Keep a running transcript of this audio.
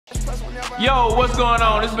Yo, what's going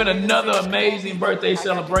on? It's been another amazing birthday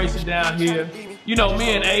celebration down here. You know,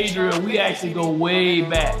 me and Adria, we actually go way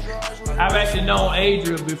back. I've actually known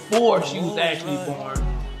Adria before she was actually born.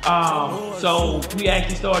 So we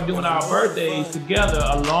actually started doing our birthdays together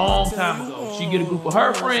a long time ago. She get a group of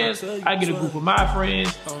her friends, I get a group of my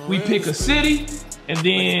friends. We pick a city, and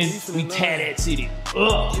then we tear that city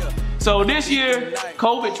up. So this year,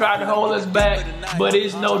 COVID tried to hold us back, but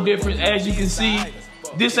it's no different. As you can see,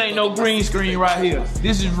 this ain't no green screen right here.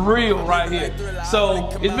 This is real right here. So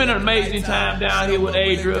it's been an amazing time down here with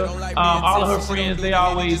Adria. All of her friends, they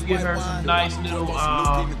always give her some nice little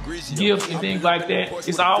gifts and things like that.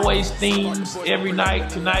 It's always themes every night.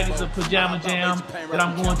 Tonight is a pajama jam that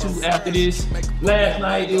I'm going to after this. Last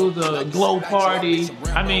night it was a glow party.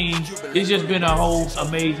 I mean, it's just been a whole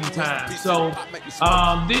amazing time. So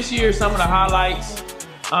this year, some of the highlights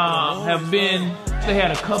have been, they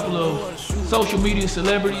had a couple of social media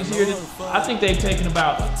celebrities here. I think they've taken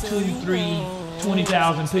about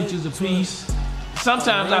 20,000 pictures apiece.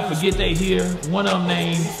 Sometimes I forget they here. One of them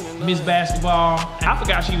named Miss Basketball. I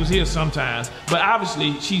forgot she was here sometimes, but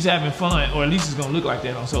obviously she's having fun, or at least it's gonna look like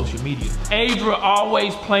that on social media. Adria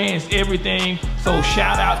always plans everything, so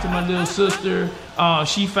shout out to my little sister.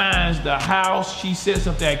 She finds the house, she sets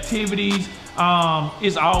up the activities.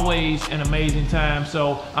 It's always an amazing time,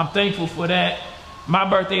 so I'm thankful for that. My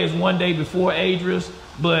birthday is one day before Adria's,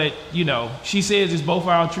 but you know, she says it's both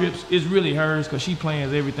our trips. It's really hers because she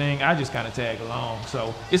plans everything. I just kind of tag along.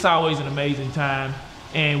 So it's always an amazing time,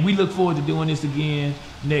 and we look forward to doing this again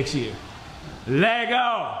next year.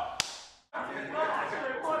 Lego! Record for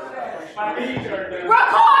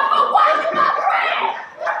what? You my friend!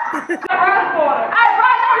 I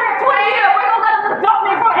brought down here 20 years. We're gonna let them dump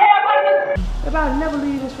me from everybody. Everybody never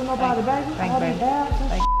leave this for nobody, baby. Thank you, baby.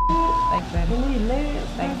 Thanks, baby. You need legs.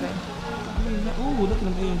 Thanks, baby. Ooh, look at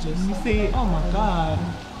them edges. You see it? Oh my God.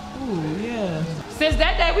 Ooh, yeah. Since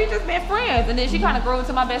that day, we just been friends, and then she kind of grew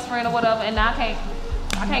into my best friend or whatever, and now I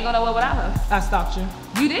can't go nowhere without her. I stopped you.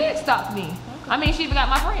 You did stop me. Okay. I mean, she even got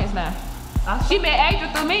my friends now. She met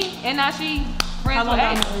Adria through me, and now she friends with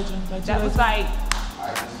Adria. Like that was like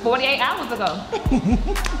 48 hours ago.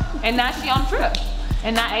 And now she on the trip.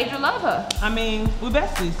 And now Adria love her. I mean, we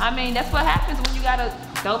besties. I mean, that's what happens when you got a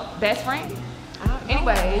dope best friend.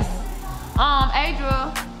 Anyways,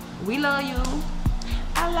 Adria, we love you.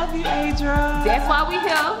 I love you, Adria. That's why we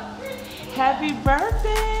here. Happy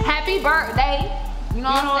birthday. Happy birthday. You know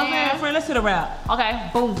what I'm saying? Friend, let's hit a rap. Okay.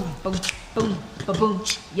 Boom, boom, boom, boom, boom.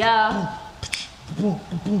 Yeah. Boom,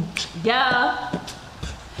 boom, boom. Yeah.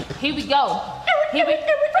 Here we go.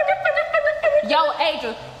 Yo,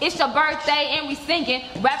 Adria, it's your birthday and we singing.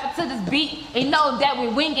 Rapping to this beat and know that we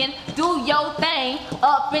winging. Do your thing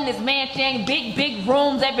up in this mansion. Big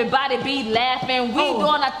rooms, everybody be laughing. We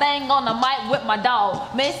doing our thing on the mic with my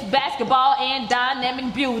dog. Miss Basketball and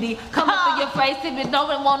Dynamic Beauty. Coming through your face if you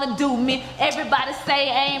don't wanna do me. Everybody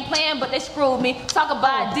say I ain't playing, but they screwed me. Talk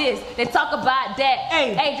about this, they talk about that.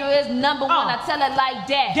 Hey. Adria is number one, I tell it like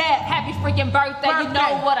that. Happy freaking birthday, you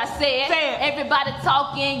know what I said. Everybody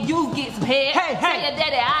talking, you get some head. Hey, Tell your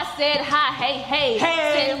daddy I said hi, hey.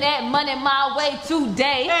 Send that money my way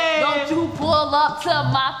today. Don't you pull up to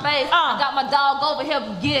my face. I got my dog over here,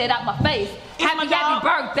 get it out my face. Happy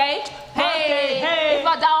birthday. Hey, it's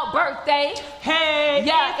my dog birthday. Hey,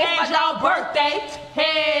 yeah, it's my dog birthday.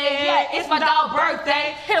 Hey, yeah, it's my dog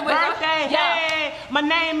birthday. Birthday, hey. My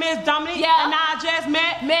name is Dominique, and I just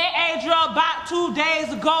met Adria about 2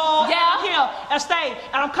 days ago. Yeah. I'm here at state,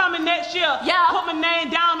 and I'm coming next year. Yeah. Put my name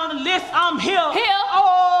down on the list. I'm here.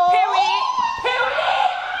 Oh. Period.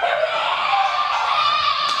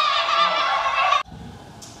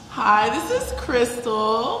 Hi, this is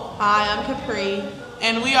Crystal. Hi, I'm Capri.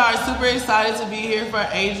 And we are super excited to be here for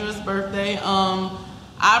Adria's birthday.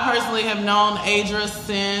 I personally have known Adria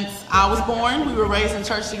since I was born. We were raised in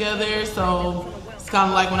church together, so it's kind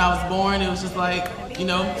of like when I was born, it was just like, you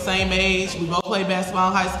know, same age. We both played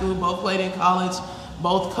basketball in high school, both played in college,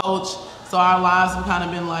 both coached. So our lives have kind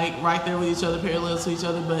of been like right there with each other, parallel to each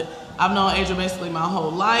other, but I've known Adria basically my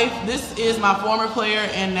whole life. This is my former player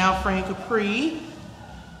and now friend Capri.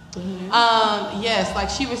 Yes, like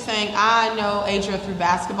she was saying, I know Adria through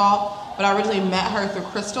basketball, but I originally met her through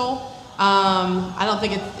Crystal. I don't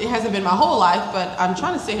think it hasn't been my whole life, but I'm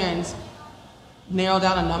trying to sit here and narrow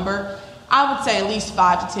down a number. I would say at least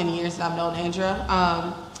 5 to 10 years that I've known Adria.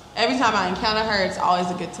 Every time I encounter her, it's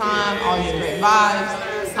always a good time, always great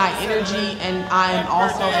vibes, high energy, and I am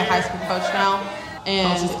also a high school coach now.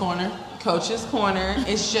 And Coach's Corner.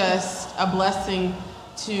 It's just a blessing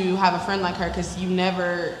to have a friend like her, because you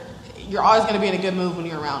never, you're always going to be in a good mood when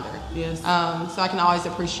you're around her. Yes. So I can always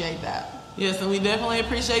appreciate that. Yes, and we definitely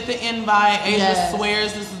appreciate the invite. Adria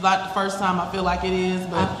swears this is like the first time I feel like it is,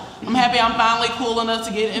 but I'm happy I'm finally cool enough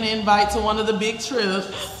to get an invite to one of the big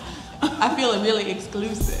trips. I feel really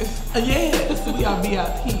exclusive. Yes, we are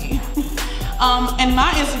VIP. And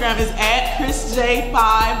my Instagram is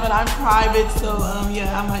 @ChrisJ5, but I'm private, so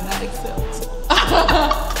yeah, I might not accept.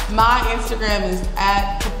 My Instagram is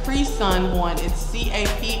 @CapriSun1. It's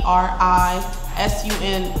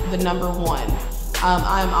CAPRISUN1.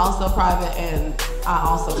 I'm also private, and I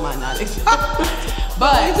also might not accept.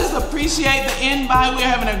 But we just appreciate the invite. We're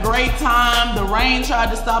having a great time. The rain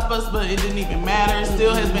tried to stop us, but it didn't even matter. It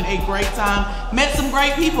still has been a great time. Met some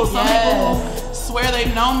great people. Some people who swear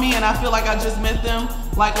they've known me, and I feel like I just met them,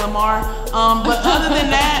 like Lamar. But other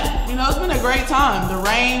than that, you know, it's been a great time. The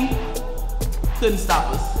rain couldn't stop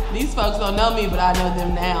us. These folks don't know me, but I know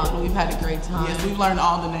them now, and we've had a great time. Yes, we've learned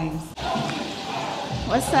all the names.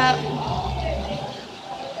 What's up?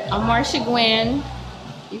 I'm Marsha Gwen.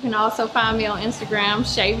 You can also find me on Instagram,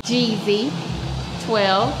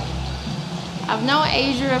 ShaveJeezy12. I've known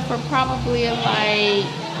Adria for probably like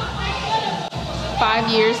 5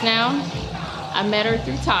 years now. I met her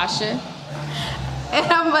through Tasha.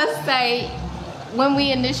 And I must say, when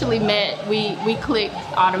we initially met, we clicked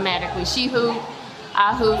automatically. She hooped,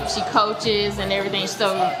 I hoop, she coaches and everything.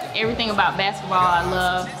 So everything about basketball I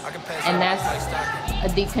love, and that's a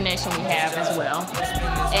deep connection we have as well.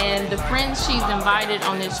 And the friends she's invited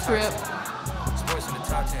on this trip,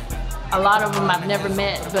 a lot of them I've never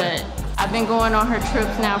met, but I've been going on her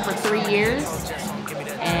trips now for 3 years,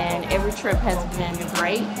 and every trip has been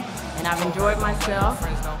great, and I've enjoyed myself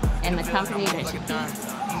and the company that she keeps.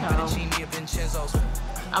 So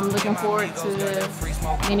I'm looking forward to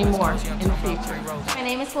many more in the future. My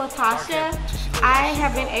name is Latasha. I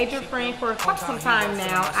have been Adria's friend for quite some time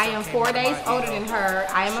now. I am 4 days older than her.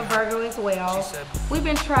 I am a Virgo as well. We've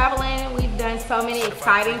been traveling. We've done so many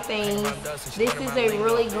exciting things. This is a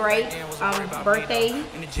really great birthday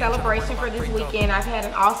celebration for this weekend. I've had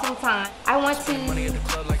an awesome time. I want to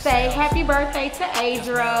say happy birthday to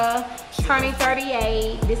Adria, turning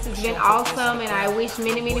 38. This has been awesome, and I wish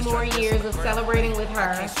many, many more years of celebrating with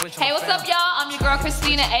her. Hey, what's up, y'all? I'm your girl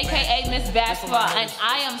Christina, aka Miss Basketball, and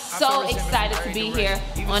I am so excited to be here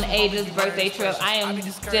on Adria's birthday trip. I am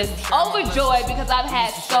just overjoyed because I've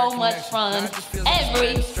had so much fun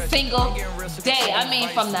every single day. I mean,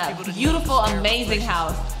 from that beautiful, amazing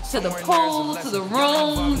house to the pool, to the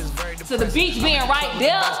rooms, to the beach being right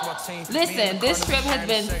there. Listen, this trip has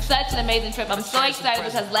been such an amazing trip. I'm so excited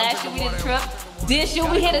because last year we did a trip. This year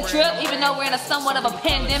we hit a trip, even though we're in a somewhat of a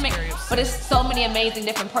pandemic, but it's so many amazing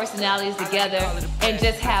different personalities together and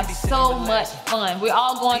just have so much fun. We're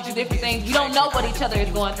all going through different things. We don't know what each other is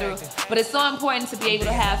going through, but it's so important to be able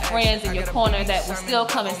to have friends in your corner that will still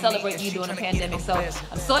come and celebrate you during a pandemic. So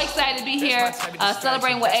I'm so excited to be here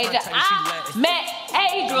celebrating with Adria. I met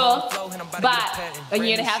Adria about a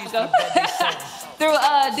year and a half ago. Through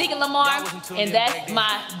Deacon Lamar, and that's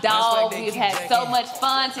my dog. We've had so much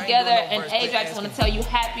fun together, and Adria, I just want to tell you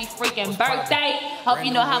happy freaking birthday. Hope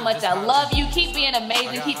you know how much I love you. Keep being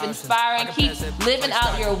amazing, keep inspiring, keep living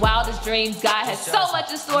out your wildest dreams. God has so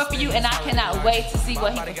much in store for you, and I cannot wait to see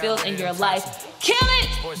what he fulfills in your life. Kill it!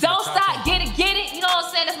 Don't stop, get it, get it. You know what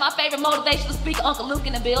I'm saying? That's my favorite motivational speaker, Uncle Luke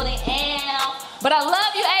in the building. But I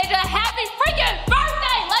love you, Adria. Happy freaking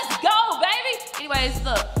birthday! Let's go, baby! Anyways,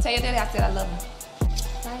 look, tell your daddy I said I love him.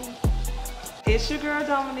 It's your girl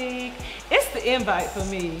Dominique. It's the invite for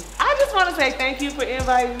me. I just want to say thank you for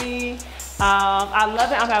inviting me. I love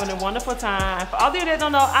it. I'm having a wonderful time. For all of you that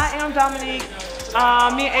don't know, I am Dominique.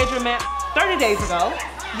 Me and Adria met 30 days ago.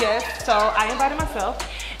 Yes, so I invited myself.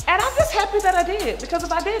 And I'm just happy that I did, because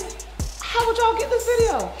if I didn't, how would y'all get this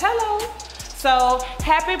video? Hello. So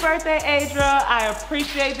happy birthday, Adria. I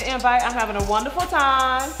appreciate the invite. I'm having a wonderful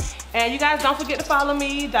time. And you guys don't forget to follow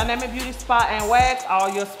me, Dynamic Beauty Spa and Wax, all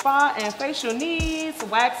your spa and facial needs,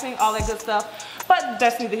 waxing, all that good stuff. But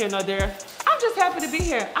that's neither here nor there. I'm just happy to be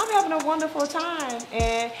here. I'm having a wonderful time.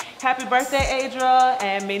 And happy birthday, Adria,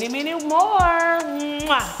 and many, many more.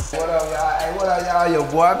 Mwah. What up, y'all? Hey, what up, y'all? Your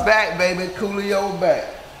boy back, baby. Coolio back.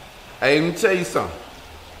 Hey, let me tell you something.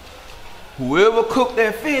 Whoever cooked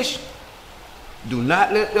that fish, do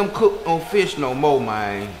not let them cook on fish no more,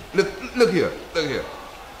 man. Look here, look here.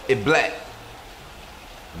 It's black.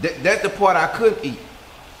 That's the part I couldn't eat.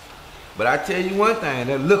 But I tell you one thing,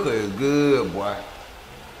 that liquor is good, boy.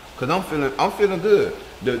 Cause I'm feeling good.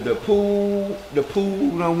 The pool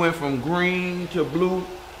done went from green to blue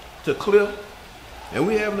to clear, and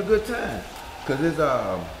we having a good time. Cause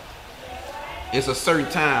it's a certain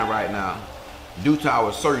time right now due to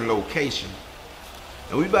our certain location.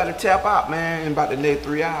 And we about to tap out, man, in about the next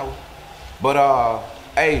 3 hours. But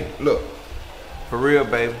hey, look, for real,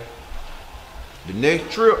 baby. The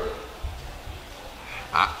next trip,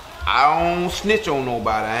 I don't snitch on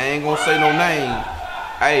nobody. I ain't gonna say no name.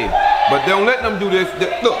 Hey, but don't let them do this.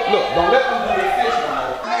 Look, don't let them do this fish no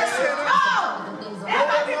more.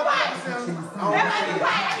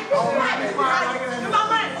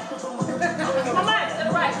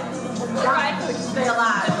 Stay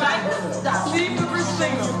alive. Stop. Leave the rich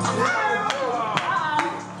singer.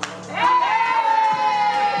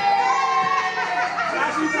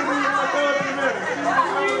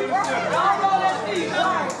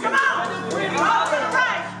 Come on. Roll to the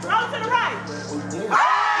right. Roll to the right.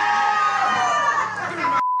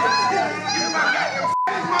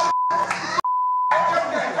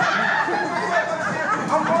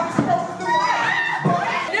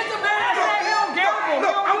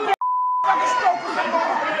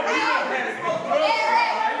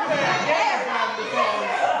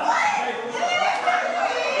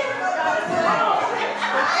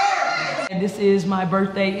 This is my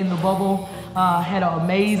birthday in the bubble. Had an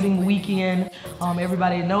amazing weekend.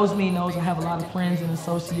 Everybody that knows me knows I have a lot of friends and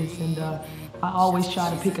associates, and I always try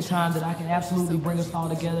to pick a time that I can absolutely bring us all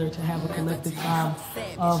together to have a collective time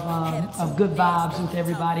of good vibes with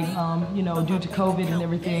everybody. You know, due to COVID and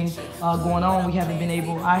everything going on, I haven't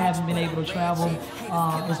been able to travel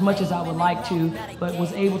as much as I would like to, but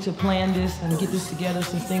was able to plan this and get this together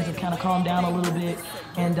since things have kind of calmed down a little bit,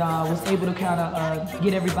 and was able to kind of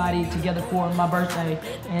get everybody together for my birthday.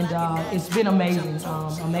 And it's been amazing.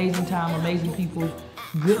 Amazing time, amazing people.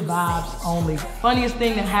 Good vibes only. Funniest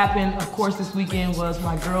thing that happened, of course, this weekend was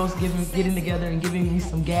my girls getting together and giving me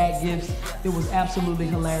some gag gifts. It was absolutely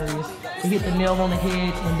hilarious. They hit the nail on the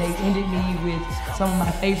head, and they ended me with some of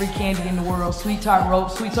my favorite candy in the world, Sweet Tart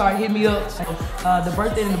Rope. Sweet Tart hit me up. The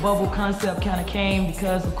birthday in the bubble concept kind of came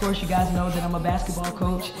because, of course, you guys know that I'm a basketball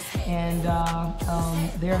coach, and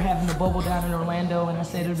they're having the bubble down in Orlando, and I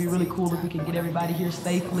said it would be really cool if we could get everybody here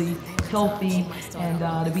safely, healthy, and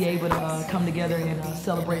to be able to come together and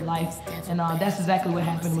celebrate life. And that's exactly what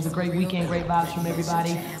happened. It was a great weekend, great vibes from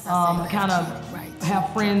everybody. I kind of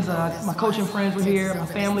have friends, my coaching friends were here, my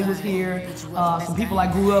family was here, some people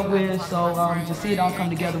I grew up with, so to see it all come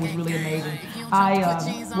together was really amazing. I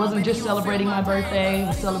wasn't just celebrating my birthday, I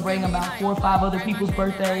was celebrating about 4 or 5 other people's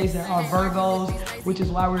birthdays that are Virgos, which is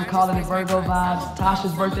why we were calling it Virgo Vibes.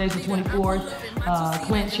 Tasha's birthday is the 24th,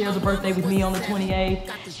 Clint shares a birthday with me on the 28th,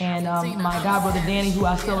 and my godbrother Danny, who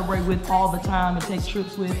I celebrate with all the time and take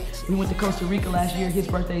trips with, we went to Costa Rica last year, his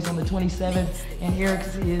birthday is on the 27th, and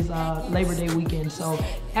Eric's is Labor Day weekend. So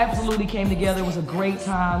absolutely came together. It was a great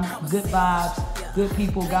time, good vibes, good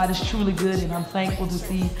people. God is truly good, and I'm thankful to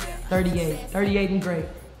see 38 and great.